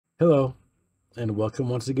Hello, and welcome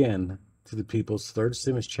once again to the People's third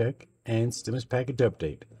stimulus check and stimulus package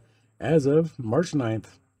update as of March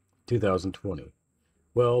 9th, 2020.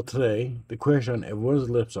 Well, today, the question on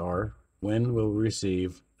everyone's lips are, when will we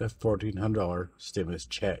receive the $1,400 stimulus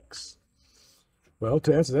checks? Well,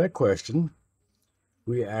 to answer that question,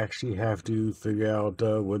 we actually have to figure out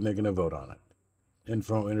when they're going to vote on it. And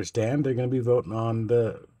from what I understand, they're going to be voting on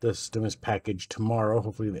the stimulus package tomorrow,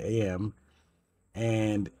 hopefully in the AM.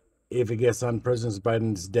 And if it gets on President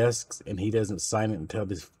Biden's desks and he doesn't sign it until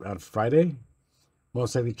on Friday,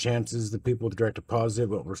 most likely chances the people with direct deposit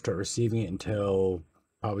won't start receiving it until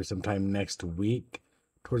probably sometime next week,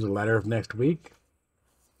 towards the latter of next week.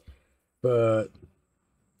 But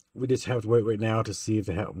we just have to wait right now to see if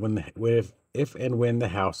and when the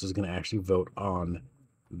House is going to actually vote on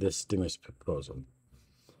this stimulus proposal.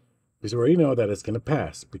 Because we already know that it's going to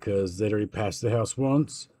pass because they already passed the House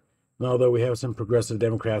once. And although we have some progressive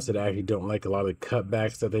Democrats that actually don't like a lot of the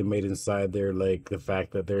cutbacks that they made inside there, like the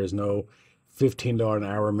fact that there's no $15 an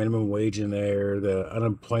hour minimum wage in there, the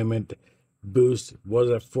unemployment boost was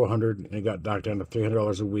at $400 and it got knocked down to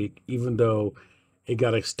 $300 a week, even though it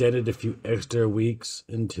got extended a few extra weeks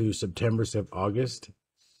into September instead of August.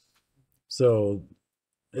 So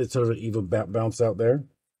it's sort of an evil bounce out there.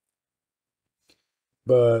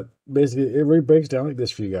 But basically, it really breaks down like this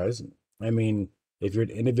for you guys. I mean, if you're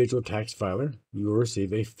an individual tax filer, you will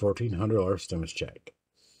receive a $1,400 stimulus check.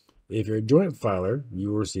 If you're a joint filer, you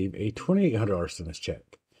will receive a $2,800 stimulus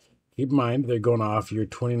check. Keep in mind, they're going off your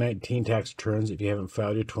 2019 tax returns if you haven't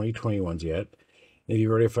filed your 2021s yet. If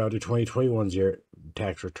you've already filed your 2021's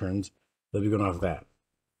tax returns, they'll be going off that.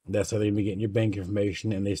 That's how they're going to be getting your bank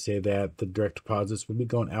information, and they say that the direct deposits will be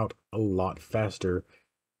going out a lot faster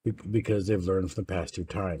because they've learned from the past two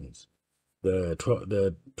times. The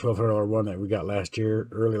 $1,200 one that we got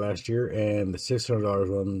early last year, and the $600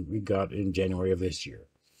 one we got in January of this year.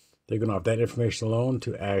 They're going off that information alone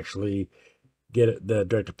to actually get the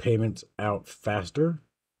direct payments out faster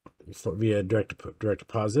via direct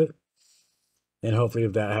deposit. And hopefully,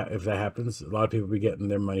 if that happens, a lot of people will be getting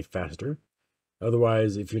their money faster.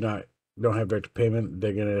 Otherwise, if you don't have direct payment,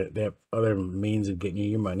 they have other means of getting you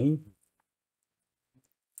your money.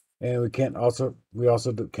 And we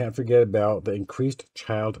also can't forget about the increased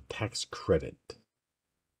child tax credit.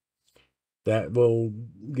 That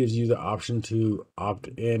gives you the option to opt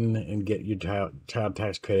in and get your child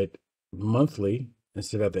tax credit monthly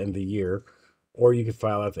instead of at the end of the year, or you can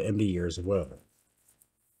file at the end of the year as well.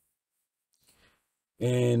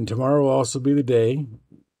 And tomorrow will also be the day,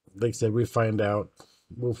 like I said, we'll find out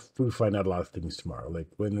a lot of things tomorrow, like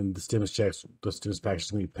when the stimulus package is going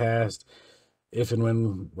to be passed, if and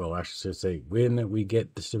when, well, I should say when we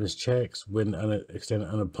get the stimulus checks, when extended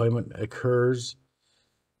unemployment occurs,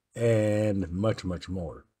 and much, much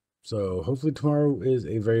more. So hopefully tomorrow is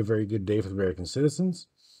a very, very good day for the American citizens.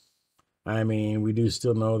 I mean, we do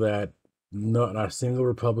still know that not a single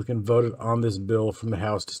Republican voted on this bill from the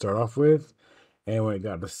House to start off with. And when it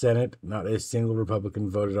got to the Senate, not a single Republican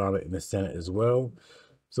voted on it in the Senate as well.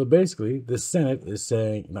 So basically, the Senate is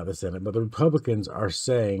saying, not the Senate, but the Republicans are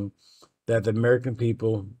saying that the American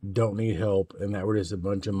people don't need help and that we're just a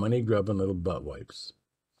bunch of money-grubbing little butt wipes.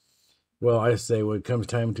 Well, I say when it comes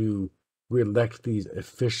time to reelect these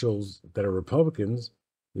officials that are Republicans,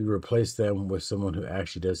 we replace them with someone who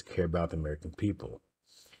actually does care about the American people.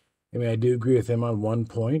 I mean, I do agree with them on one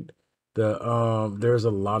point. There's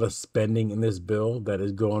a lot of spending in this bill that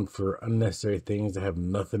is going for unnecessary things that have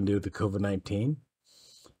nothing to do with the COVID-19.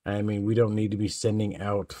 I mean, we don't need to be sending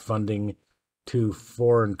out funding to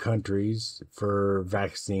foreign countries for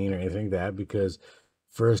vaccine or anything like that, because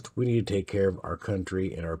first we need to take care of our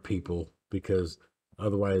country and our people, because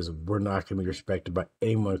otherwise we're not going to be respected by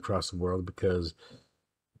anyone across the world, because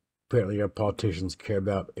apparently our politicians care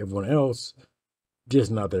about everyone else,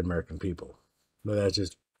 just not the American people. But that's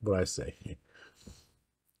just what I say.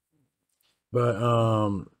 But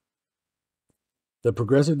the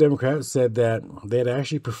progressive Democrats said that they'd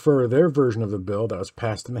actually prefer their version of the bill that was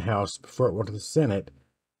passed in the House before it went to the Senate,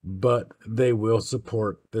 but they will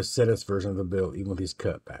support the Senate's version of the bill, even with these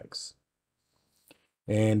cutbacks.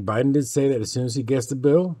 And Biden did say that as soon as he gets the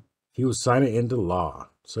bill, he will sign it into law.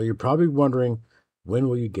 So you're probably wondering, when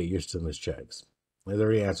will you get your stimulus checks? I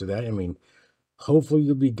already answered that. I mean, hopefully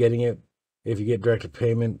you'll be getting it if you get direct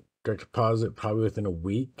deposit, probably within a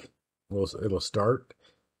week. It'll start.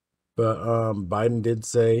 But Biden did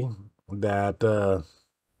say that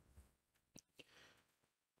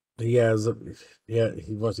he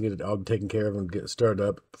wants to get it all taken care of and get started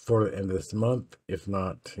up before the end of this month, if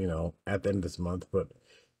not, at the end of this month. But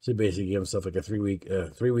should basically give himself like a three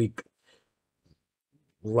week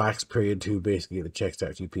lax period to basically get the checks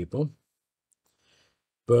out to people.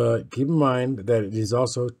 But keep in mind that it is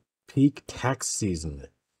also peak tax season.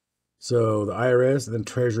 So the IRS and the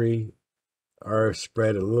Treasury are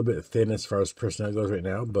spread a little bit thin as far as personnel goes right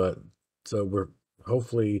now, but so we're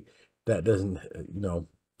hopefully that doesn't,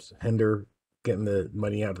 hinder getting the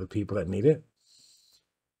money out to the people that need it.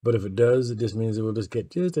 But if it does, it just means it will just get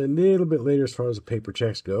just a little bit later as far as the paper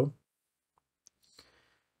checks go.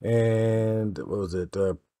 And what was it?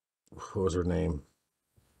 What was her name?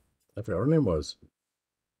 I forgot what her name was.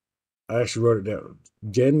 I actually wrote it down.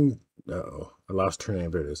 Jen, oh, I lost her name.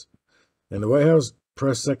 There it is. And the White House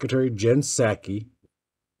Press Secretary Jen Psaki,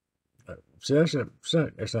 she's not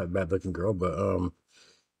a bad looking girl, but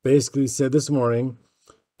basically said this morning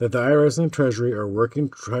that the IRS and Treasury are working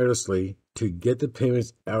tirelessly to get the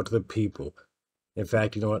payments out to the people. In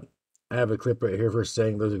fact, you know what? I have a clip right here of her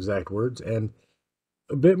saying those exact words and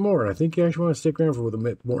a bit more. I think you actually want to stick around for a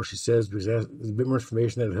bit more she says, because there's a bit more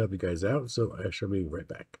information that will help you guys out. So I shall be right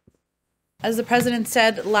back. As the president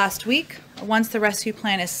said last week, once the rescue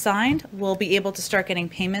plan is signed, we'll be able to start getting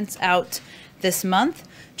payments out this month.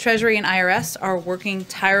 Treasury and IRS are working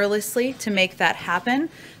tirelessly to make that happen.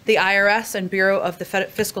 The IRS and Bureau of the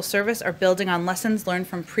Fiscal Service are building on lessons learned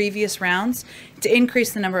from previous rounds to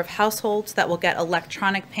increase the number of households that will get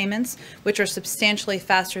electronic payments, which are substantially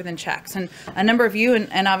faster than checks. And a number of you,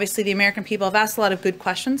 and obviously the American people, have asked a lot of good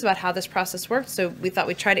questions about how this process works, so we thought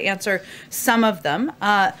we'd try to answer some of them.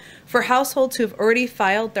 For households who have already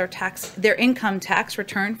filed their income tax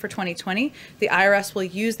return for 2020, the IRS will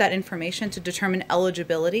use that information to determine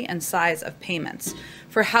eligibility and size of payments.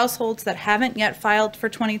 For households that haven't yet filed for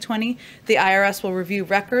 2020, the IRS will review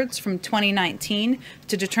records from 2019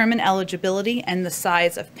 to determine eligibility and the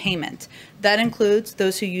size of payment. That includes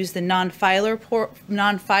those who use the non-filer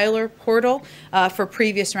portal for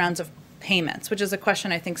previous rounds of payments, which is a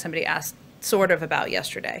question I think somebody asked sort of about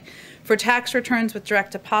yesterday. For tax returns with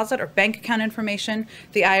direct deposit or bank account information,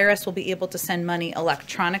 the IRS will be able to send money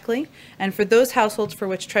electronically. And for those households for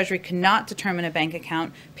which Treasury cannot determine a bank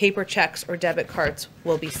account, paper checks or debit cards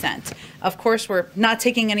will be sent. Of course, we're not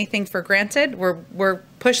taking anything for granted. We're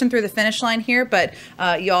pushing through the finish line here, but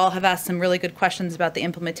you all have asked some really good questions about the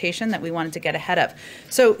implementation that we wanted to get ahead of.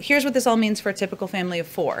 So here's what this all means for a typical family of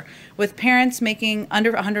four. With parents making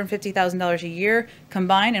under $150,000 a year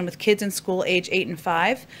combined, and with kids in school age 8 and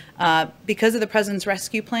 5, because of the President's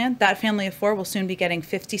Rescue Plan, that family of four will soon be getting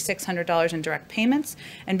 $5,600 in direct payments.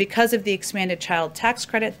 And because of the expanded child tax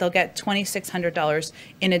credit, they'll get $2,600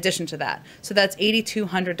 in addition to that. So that's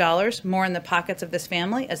 $8,200 more in the pockets of this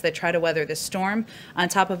family as they try to weather this storm, on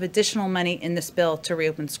top of additional money in this bill to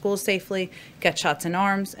reopen schools safely, get shots in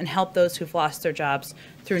arms, and help those who've lost their jobs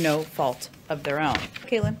through no fault of their own.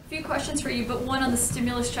 Caitlin? A few questions for you, but one on the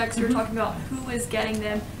stimulus checks. You were talking about who is getting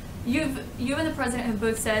them. You and the president have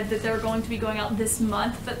both said that they're going to be going out this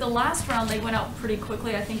month, but the last round they went out pretty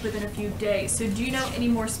quickly, I think within a few days. So do you know any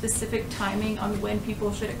more specific timing on when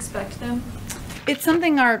people should expect them? It's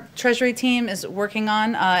something our Treasury team is working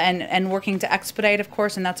on and working to expedite, of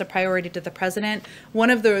course, and that's a priority to the president.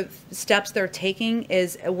 One of the steps they're taking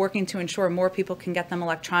is working to ensure more people can get them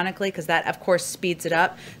electronically, because that, of course, speeds it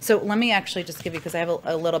up. So let me actually just give you, because I have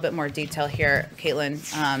a little bit more detail here,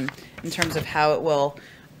 Caitlin, in terms of how it will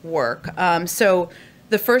work. So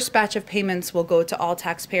the first batch of payments will go to all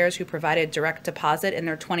taxpayers who provided direct deposit in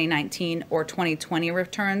their 2019 or 2020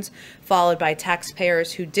 returns, followed by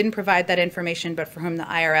taxpayers who didn't provide that information but for whom the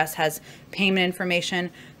IRS has payment information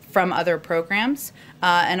from other programs.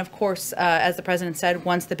 And of course, as the president said,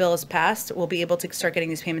 once the bill is passed, we'll be able to start getting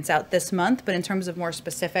these payments out this month. But in terms of more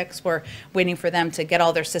specifics, we're waiting for them to get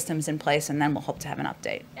all their systems in place, and then we'll hope to have an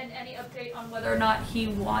update. And any update on whether or not he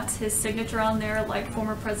wants his signature on there like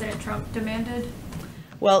former President Trump demanded?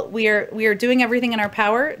 Well, we are doing everything in our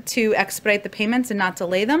power to expedite the payments and not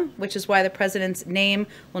delay them, which is why the president's name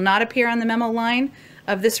will not appear on the memo line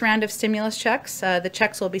of this round of stimulus checks. The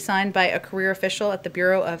checks will be signed by a career official at the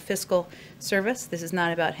Bureau of Fiscal Service. This is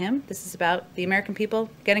not about him. This is about the American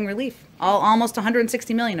people getting relief, almost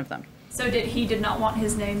 160 million of them. So he did not want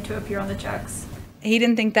his name to appear on the checks? He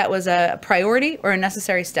didn't think that was a priority or a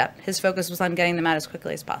necessary step. His focus was on getting them out as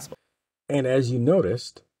quickly as possible. And as you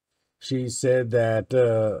noticed, she said that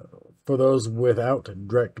for those without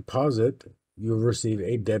direct deposit, you'll receive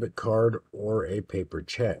a debit card or a paper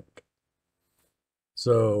check.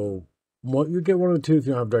 So you get one of the two if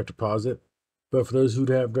you don't have direct deposit. But for those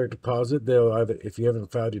who have direct deposit, they'll either, if you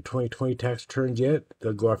haven't filed your 2020 tax returns yet,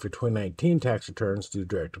 they'll go off your 2019 tax returns to do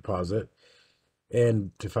direct deposit and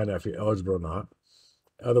to find out if you're eligible or not.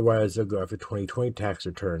 Otherwise, they'll go off your 2020 tax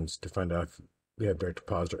returns to find out if you have direct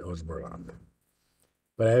deposit or eligible or not.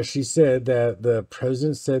 But as she said, that the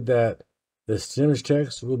president said that the stimulus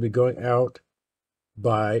checks will be going out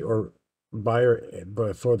before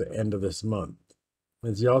the end of this month.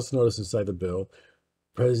 As you also notice inside the bill,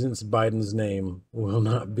 President Biden's name will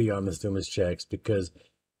not be on the stimulus checks because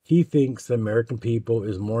he thinks the American people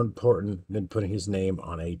is more important than putting his name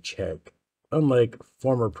on a check, unlike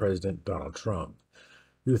former President Donald Trump,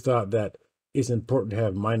 who thought that it's important to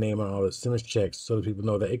have my name on all the stimulus checks so that people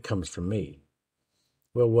know that it comes from me.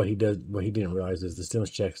 Well, what he didn't realize is the stimulus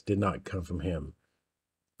checks did not come from him.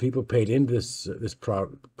 People paid into this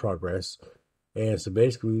progress, and so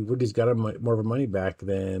basically we just got more of our money back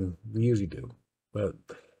than we usually do. But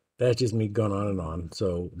that's just me going on and on.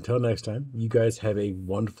 So until next time, you guys have a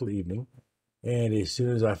wonderful evening. And as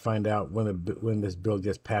soon as I find out when this bill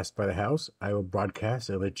gets passed by the House, I will broadcast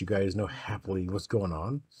and let you guys know happily what's going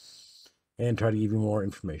on and try to give you more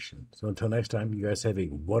information. So until next time, you guys have a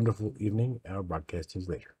wonderful evening. I'll broadcast you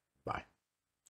later. Bye.